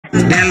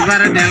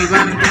डेलबर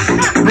डेलबर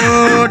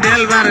ओ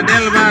डेलबर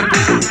डेलबर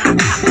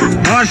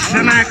होश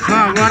ना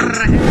खबर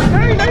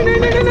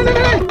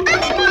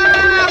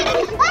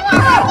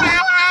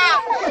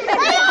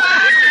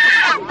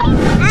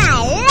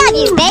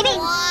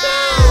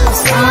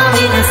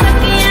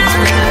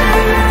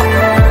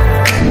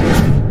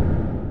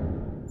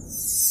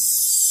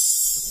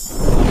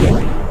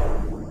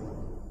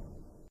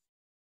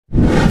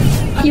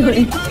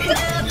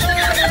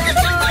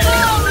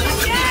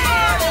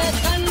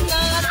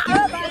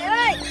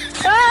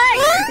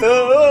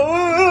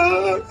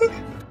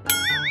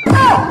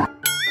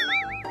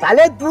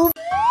साले तू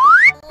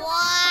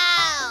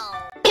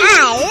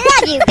I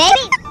love you,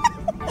 baby.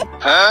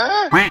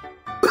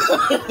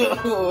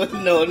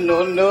 No no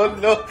no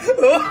no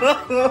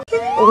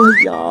ओह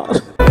यार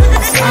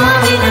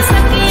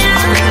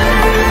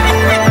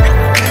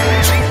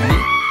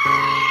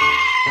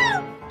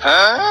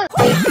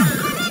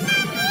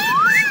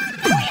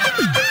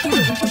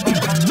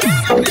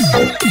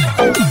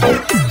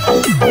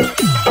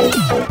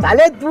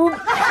साले तू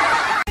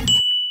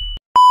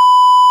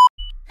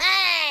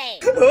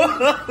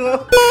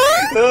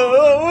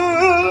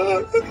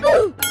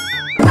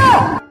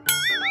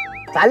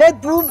साले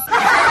तू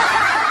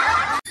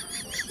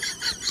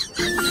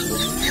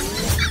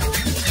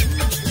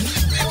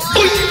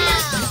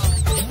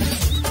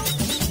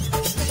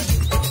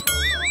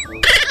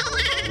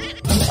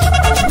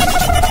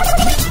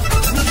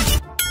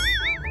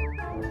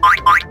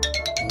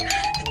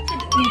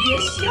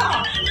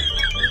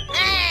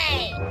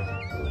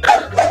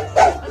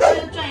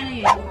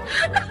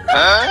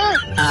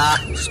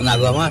सुना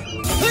गो हमार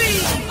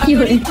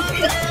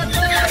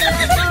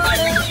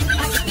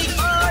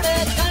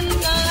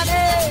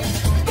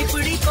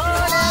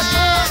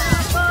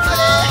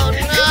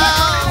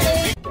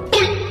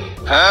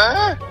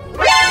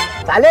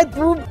साले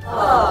तू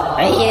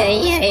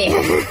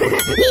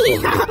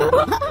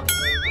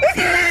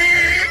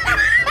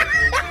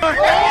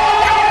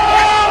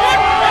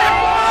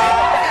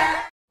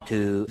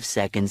 2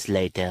 seconds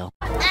later.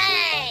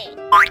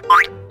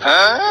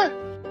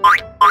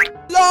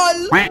 LOL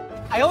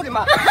哎呦我的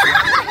妈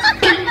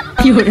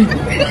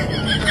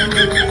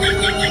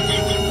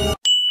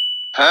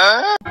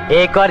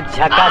एक और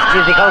झकास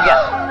चीज दिखाओ क्या?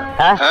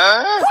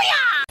 हाँ?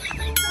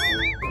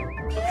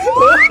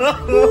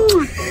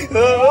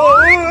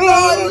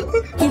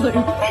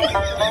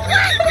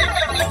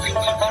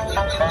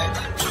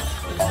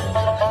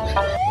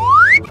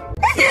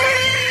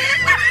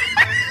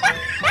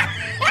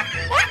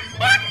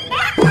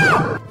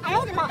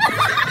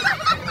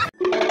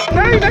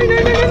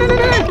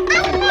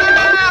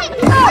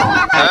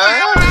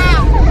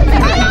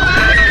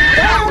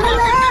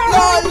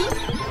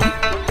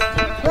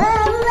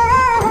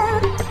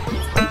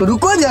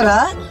 रुको जरा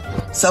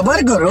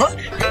सबर करो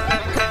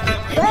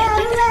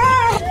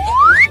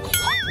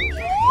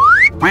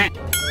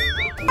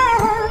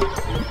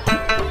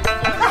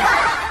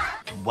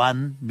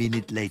 1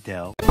 minute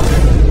later.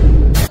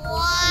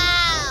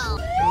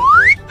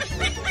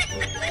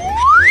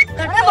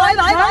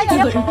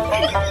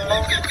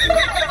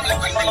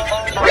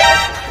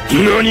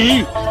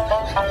 NANI?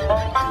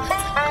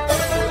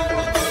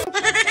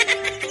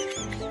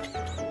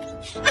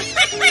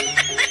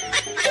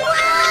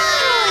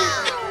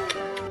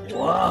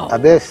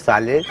 अबे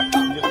साले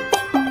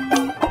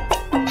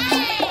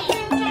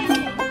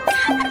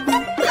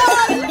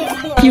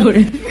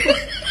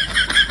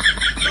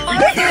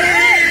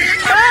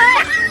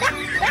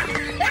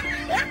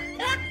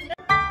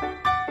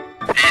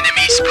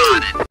Enemy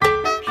spotted.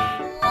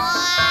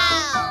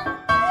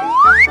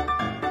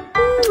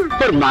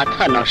 তোর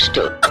মাথা নষ্ট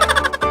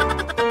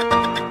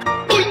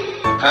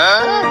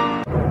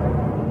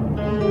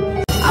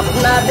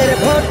আপনাদের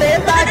ভোটে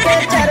তাকে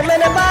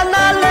চেয়ারম্যান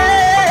বানালে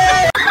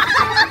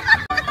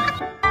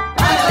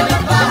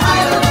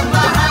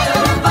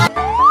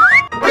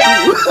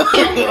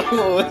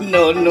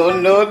No no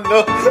no no.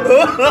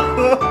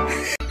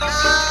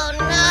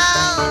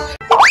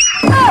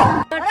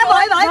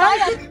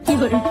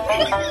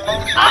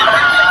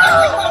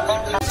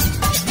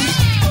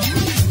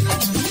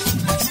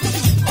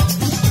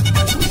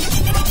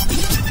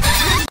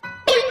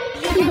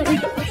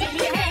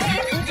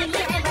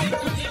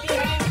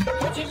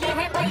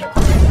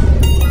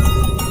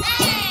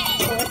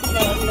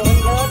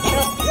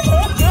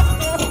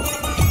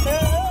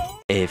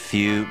 A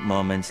few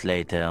moments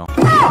later.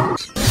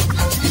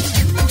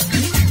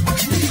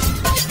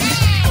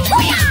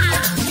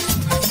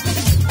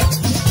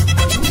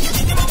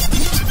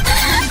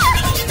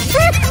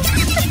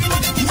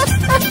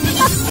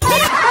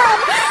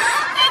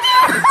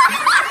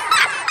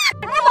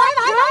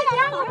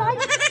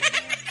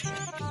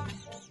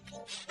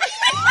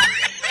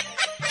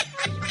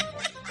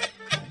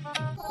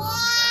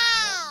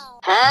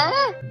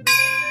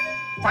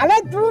 साले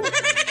तू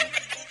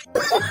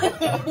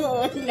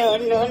No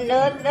no no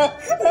no.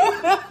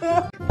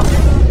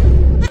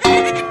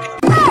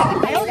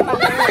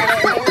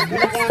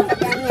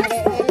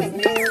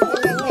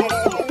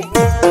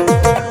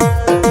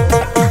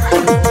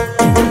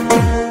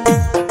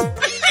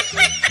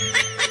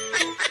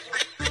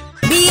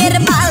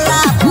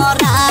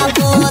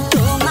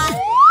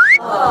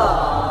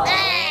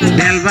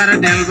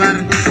 delbar,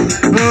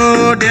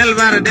 oh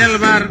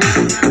delbar,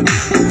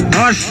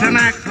 oh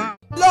snack.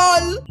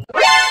 Lol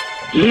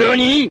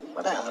Nani?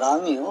 बड़ा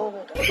हरामी हो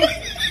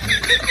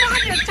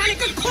साले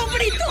का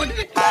खोपड़ी तोड़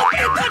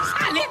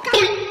साले का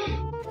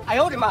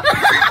आयो रे माँ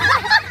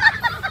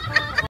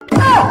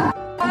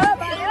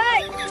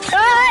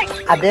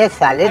अबे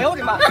साले आयो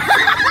रे माँ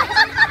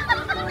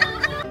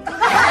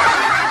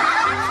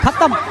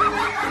खत्म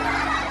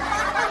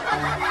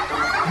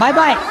bye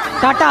bye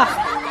tata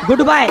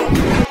good bye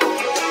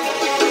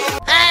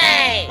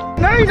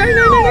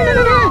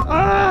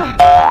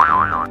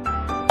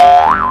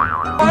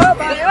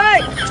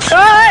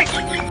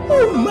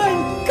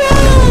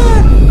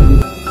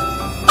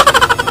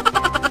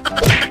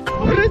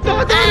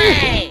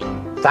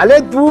साले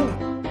तू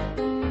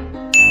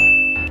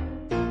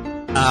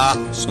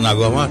শোনা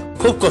গো আমার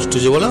খুব কষ্ট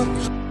যে বলো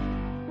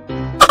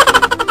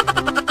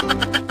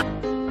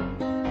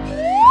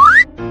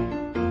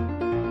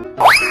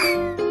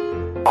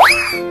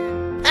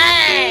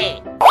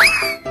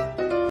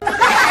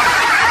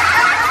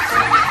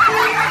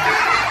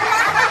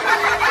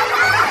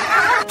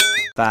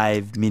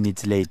Five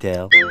minutes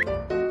later.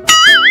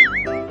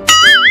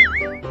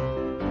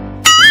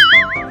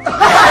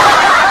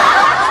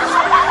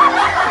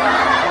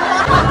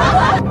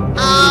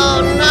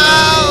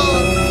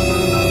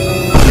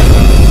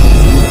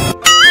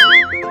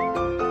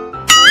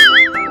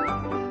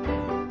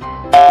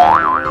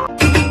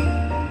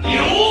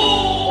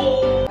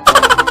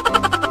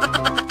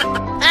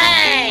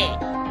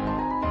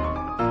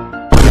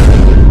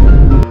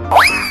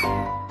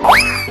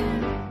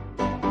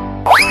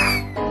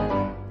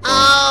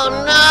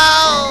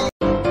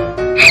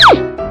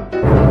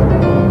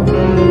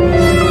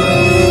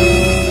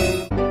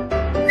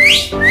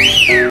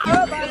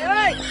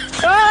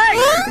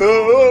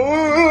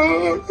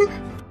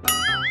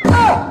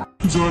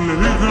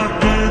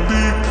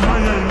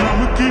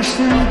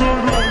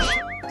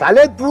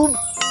 साले तू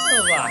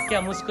वाह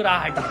क्या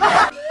मुस्कुराहट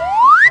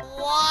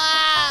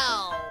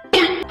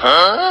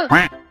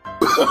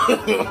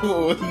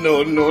Oh,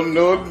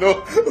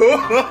 no.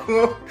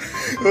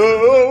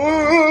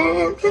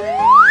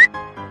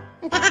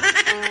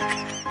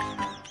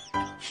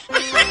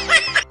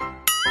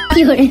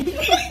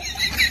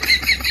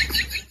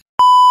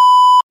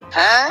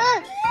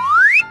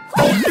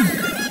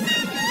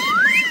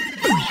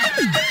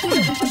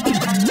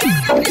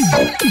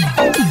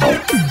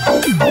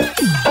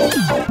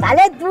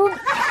 साले तू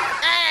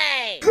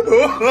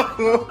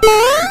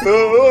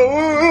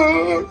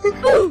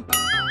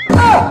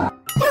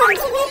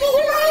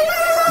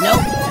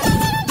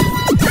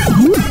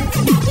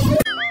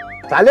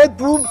साले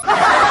तू